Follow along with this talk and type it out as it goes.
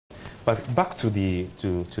But back to the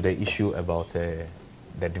issue about the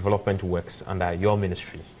development works under your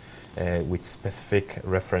ministry, with specific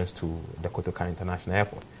reference to the Kotoka International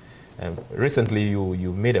Airport. Recently,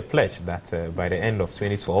 you made a pledge that by the end of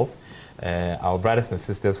 2012, our brothers and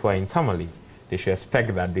sisters who are in Tamale, they should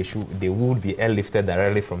expect that they would be airlifted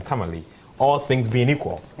directly from Tamale, all things being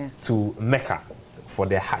equal, to Mecca for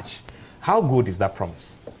their Hajj. How good is that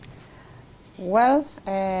promise? Well,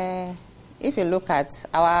 if you look at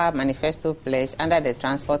our manifesto pledge under the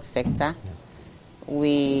transport sector,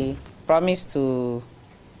 we promise to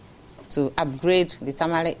upgrade the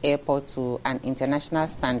Tamale Airport to an international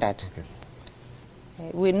standard.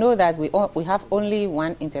 Okay. We know that we have only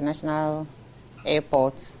one international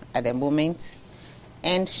airport at the moment,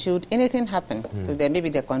 and should anything happen to maybe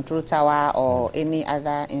the control tower or any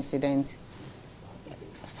other incident,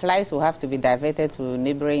 flights will have to be diverted to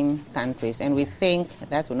neighboring countries, and we think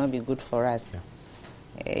that will not be good for us.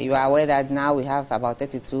 Yeah. You are aware that now we have about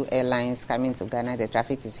 32 airlines coming to Ghana. The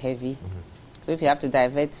traffic is heavy. So if you have to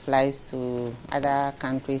divert flights to other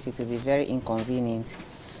countries, it will be very inconvenient.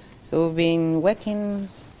 So we've been working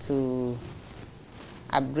to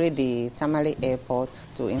upgrade the Tamale Airport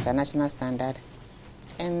to international standard.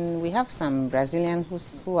 And we have some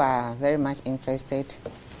Brazilians who are very much interested.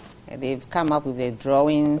 They've come up with the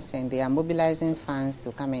drawings, and they are mobilizing funds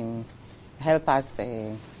to come and help us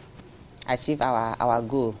achieve our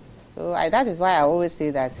goal. So that is why I always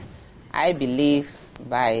say that I believe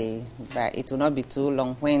by it will not be too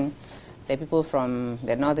long when the people from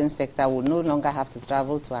the northern sector will no longer have to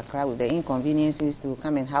travel to Accra with the inconveniences to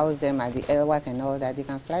come and house them at the airwork and all that. They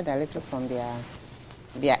can fly directly from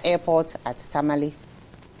their airport at Tamale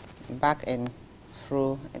back and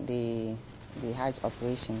through the Hajj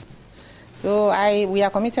operations. So we are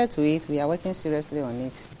committed to it. We are working seriously on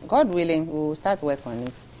it. God willing, we will start work on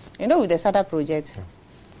it. You know, with the SADA project,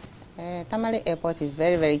 Tamale Airport is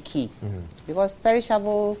very, very key because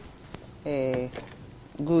perishable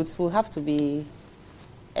goods will have to be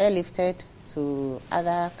airlifted to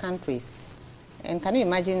other countries. And can you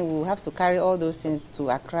imagine, we'll have to carry all those things to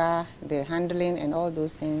Accra, the handling and all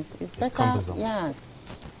those things. It's better. Cumbersome. Yeah.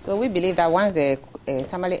 So we believe that once the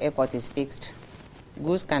Tamale Airport is fixed,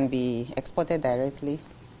 goods can be exported directly.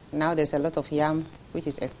 Now there's a lot of yam which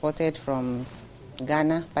is exported from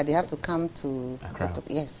Ghana, but they have to come to Accra.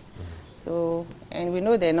 Yes. So, and we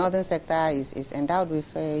know the northern sector is endowed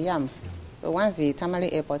with yam. So once the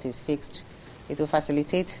Tamale Airport is fixed, it will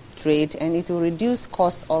facilitate trade and it will reduce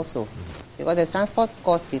cost also, because the transport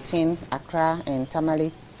cost between Accra and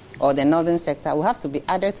Tamale or the northern sector will have to be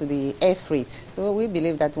added to the air freight. So we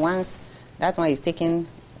believe that once that one is taken,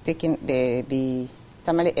 the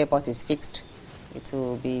Tamale Airport is fixed, it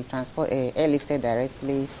will be airlifted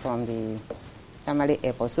directly from the Tamale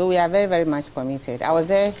Airport. So we are very, very much committed. I was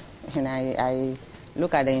there and I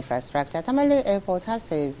look at the infrastructure. Tamale Airport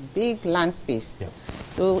has a big land space. Yep.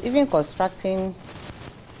 So even constructing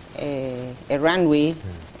a runway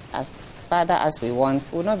as farther as we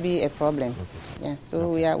want will not be a problem. Okay. Yeah. So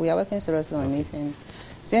we are working seriously on it. And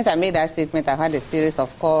since I made that statement, I've had a series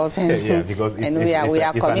of calls, and, because and we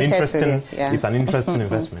are committed to it. Yeah. It's an interesting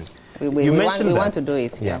investment. We want to do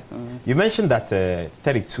it. Yeah. You mentioned that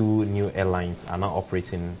 32 new airlines are now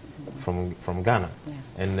operating from Ghana. Yeah.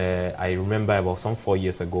 And I remember about some 4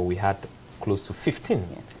 years ago, we had close to 15.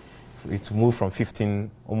 Yeah. It moved from 15,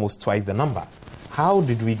 almost twice the number. How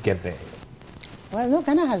did we get there? Well, no,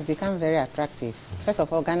 Ghana has become very attractive. First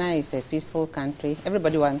of all, Ghana is a peaceful country.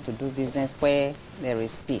 Everybody wants to do business where there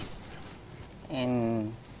is peace.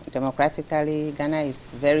 And democratically, Ghana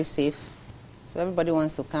is very safe. So everybody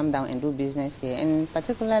wants to come down and do business here. And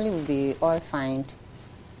particularly with the oil find,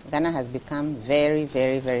 Ghana has become very,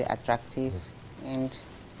 very, very attractive. And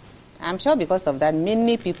I'm sure because of that,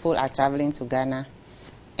 many people are traveling to Ghana.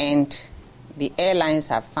 And the airlines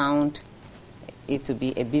have found it to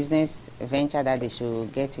be a business venture that they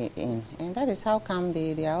should get in. And that is how come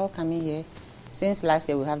they are all coming here. Since last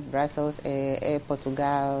year, we have Brussels, Air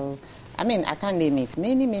Portugal. I mean, I can't name it.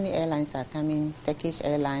 Many, many airlines are coming. Turkish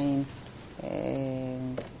Airline.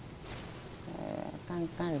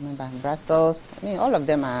 Can't remember. Brussels. I mean, all of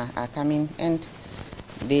them are coming. And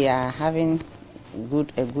they are having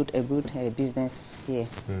a good business here.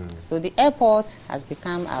 So the airport has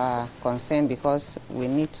become our concern because we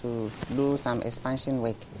need to do some expansion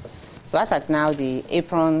work. So as at now, the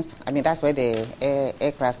aprons, I mean, that's where the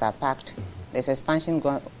aircrafts are parked. There's expansion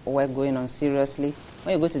work going on seriously.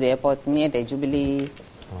 When you go to the airport near the Jubilee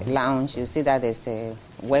Lounge, you see that there's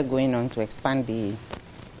work going on to expand the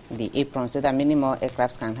apron so that many more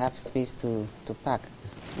aircrafts can have space to park.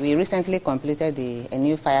 We recently completed a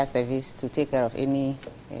new fire service to take care of any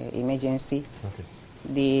emergency. Okay.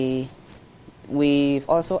 We've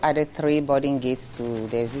also added 3 boarding gates to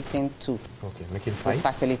the existing 2. Okay, making 5. To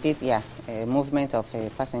facilitate, movement of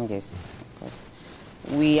passengers. Because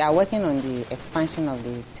we are working on the expansion of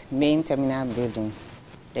the main terminal building.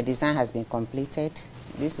 The design has been completed.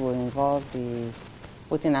 This will involve the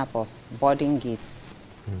putting up of boarding gates.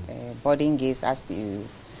 Boarding gates, as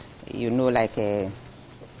you know, like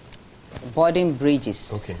boarding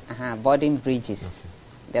bridges. Okay. Boarding bridges. Okay.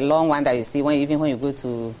 The long one that you see even when you go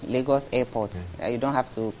to Lagos Airport, you don't have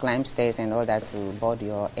to climb stairs and all that to board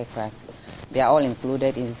your aircraft. They are all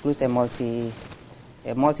included. It includes a multi-story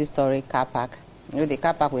car park. You know, the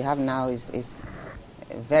car park we have now is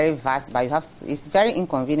very vast, but it's very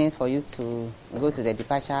inconvenient for you to go to the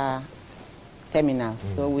departure terminal.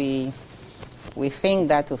 So we think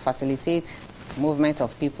that to facilitate movement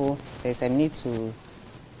of people, there's a need to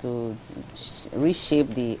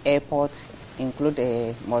reshape the airport, include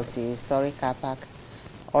a multi-story car park.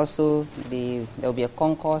 Also, there will be a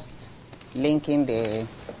concourse linking the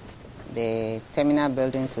terminal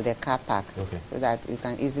building to the car park, so that you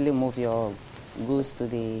can easily move your goods to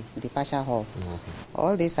the departure hall.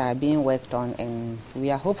 All these are being worked on, and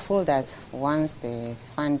we are hopeful that once the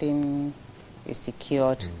funding is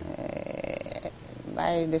secured,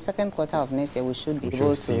 by the second quarter of next year, we should be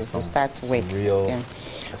able to start work.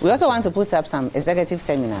 We also want to put up some executive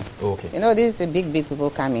terminal. You know, these big people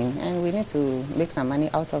come in, and we need to make some money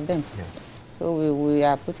out of them. So we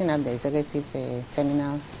are putting up the executive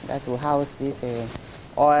terminal that will house these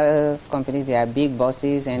oil companies. They are big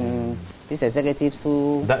bosses, and these executives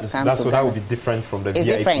who come together. So that would be different from the it's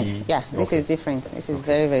VIP? Different. Yeah, this is different. This is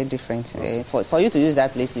very, very different. For you to use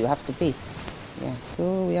that place, you have to pay. Yeah,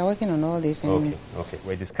 so we are working on all this. And okay.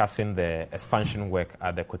 We're discussing the expansion work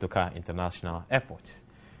at the Kotoka International Airport.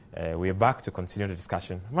 We're back to continue the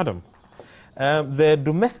discussion. Madam, the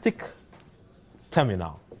domestic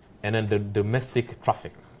terminal and then the domestic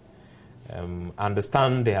traffic, I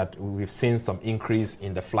understand we've seen some increase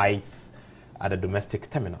in the flights at the domestic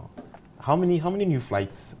terminal. How many new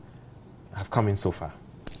flights have come in so far?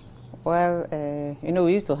 Well, you know,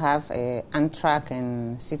 we used to have Amtrak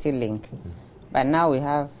and CityLink. But now we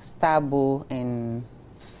have Starbo and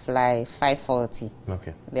Fly 540.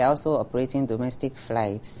 They are also operating domestic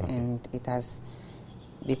flights, and it has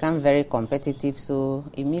become very competitive. So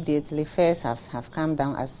immediately fares have come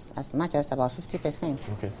down as much as about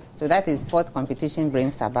 50%. So that is what competition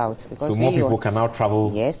brings about. Because so more people can now travel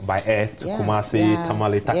by air to Kumasi,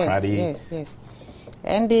 Tamale, Takrady. Yes.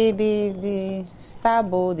 And the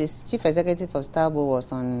Starbo, the chief executive of Starbo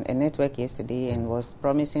was on a network yesterday and was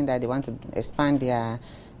promising that they want to expand their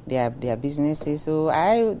businesses. So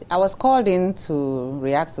I was called in to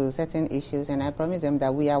react to certain issues, and I promised them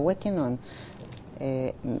that we are working on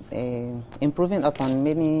improving upon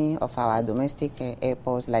many of our domestic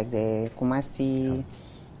airports, like the Kumasi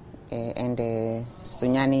and the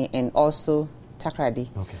Sunyani, and also Takrady.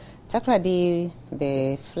 Takrady,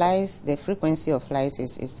 the frequency of flights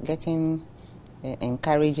is getting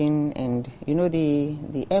encouraging, and you know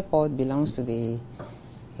the airport belongs to the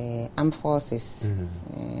armed forces,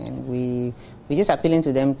 and we just appealing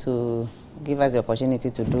to them to give us the opportunity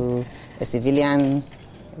to do a civilian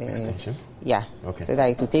extension. So that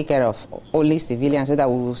it will take care of only civilians, so that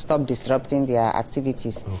we will stop disrupting their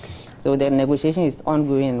activities. So the negotiation is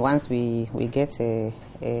ongoing. Once we get a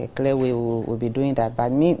clear way, we'll be doing that.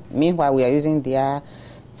 But meanwhile, we are using their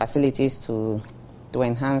facilities to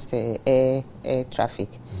enhance the air traffic.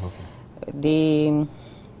 The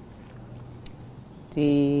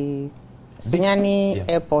Sunyani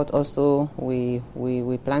Airport also, we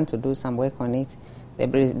plan to do some work on it. The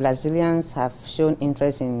Brazilians have shown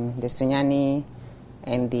interest in the Sunyani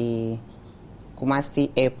and the Kumasi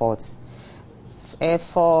airports.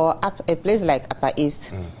 For a place like Upper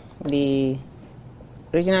East, the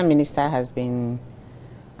regional minister has been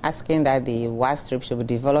asking that the WA Strip should be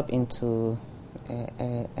developed into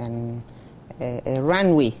a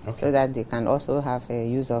runway, so that they can also have a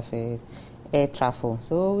use of air travel.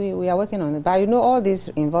 So we are working on it. But you know, all this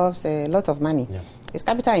involves a lot of money. It's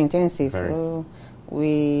capital intensive. So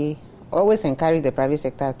we always encourage the private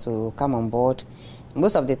sector to come on board.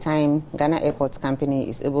 Most of the time, Ghana Airports Company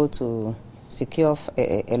is able to secure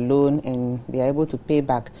a loan, and they are able to pay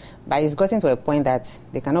back. But it's gotten to a point that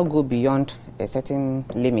they cannot go beyond a certain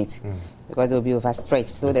limit because they will be overstretched.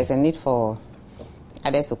 So there's a need for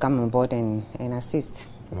others to come on board and assist,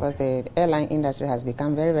 because the airline industry has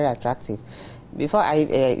become very, very attractive. Before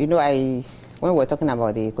when we were talking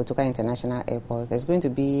about the Kotoka International Airport, there's going to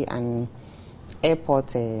be an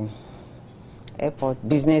airport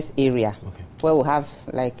business area. where we have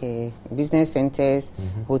like business centers,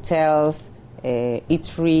 hotels,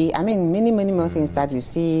 eatery. I mean, many more things that you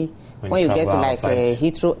see when you get to like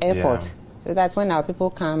Heathrow Airport. Yeah. So that when our people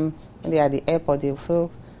come, when they are at the airport, they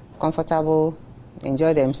feel comfortable,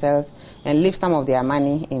 enjoy themselves, and leave some of their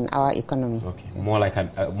money in our economy. Okay, more like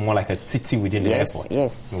a city within the airport.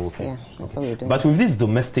 Yes. Okay. Yeah, that's what we're doing. But with these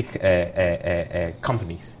domestic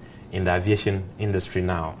companies in the aviation industry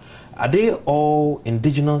now, are they all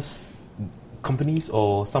indigenous companies,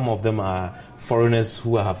 or some of them are foreigners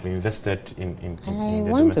who have invested in I the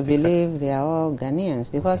want to domestic believe sector? they are all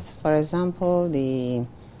Ghanaians because, for example, the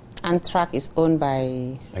Amtrak is owned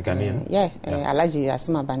by A Ghanaian? Alaji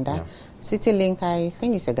Asuma Banda. Yeah. CityLink, I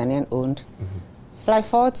think, is a Ghanaian owned. Fly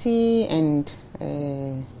 40 and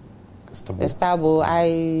the Starbo,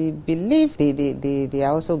 I believe they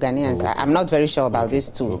are also Ghanaians. Okay. I'm not very sure about these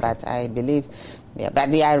two, but I believe,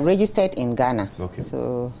 but they are registered in Ghana. Okay.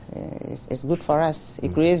 So it's good for us.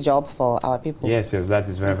 It creates job for our people. Yes, that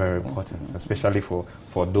is very important, especially for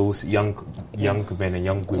those young men and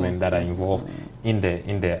young women that are involved in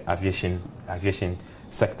the aviation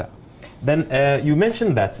sector. Then you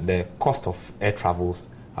mentioned that the cost of air travels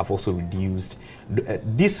have also reduced.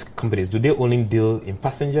 These companies, do they only deal in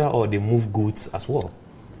passenger, or they move goods as well?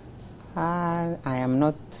 I am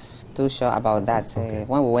not too sure about that. Okay.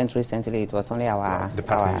 When we went recently, it was only the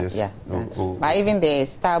passengers. But even the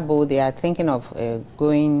Starbo, they are thinking of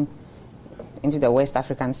going into the West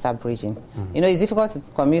African sub-region. You know, it's difficult to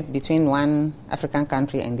commute between one African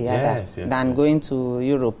country and the other than going to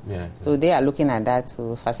Europe. So they are looking at that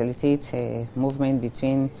to facilitate movement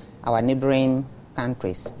between our neighboring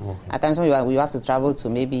countries. At times when you have to travel to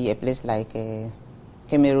maybe a place like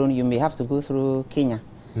Cameroon, you may have to go through Kenya.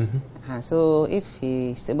 So if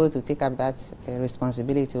he's able to take up that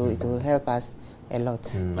responsibility, it will help us a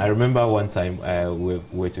lot. I remember one time we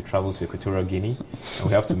were to travel to Equatorial Guinea, and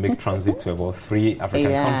we have to make transit to about 3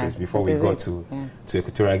 African countries before we got to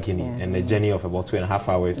Equatorial Guinea. And a journey of about 2.5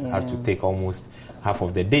 hours has to take almost half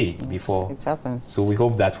of the day before. It happens. So we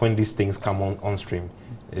hope that when these things come on stream,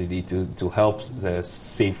 to help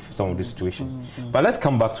save some of the situation. But let's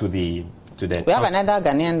come back to the we have another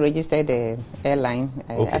Ghanaian registered airline,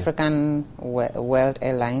 African World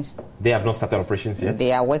Airlines. They have not started operations yet?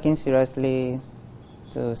 They are working seriously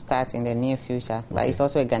to start in the near future, but it's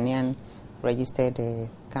also a Ghanaian registered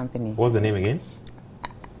company. What's the name again?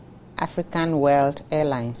 African World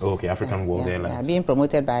Airlines. Oh, okay, African World Airlines. Being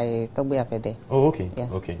promoted by Togbe Apede. Oh, okay.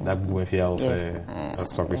 Okay, that Buenfia of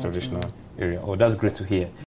Soccer traditional area. Oh, that's great to hear.